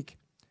it next week.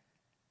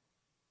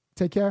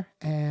 Take care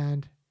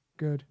and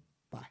good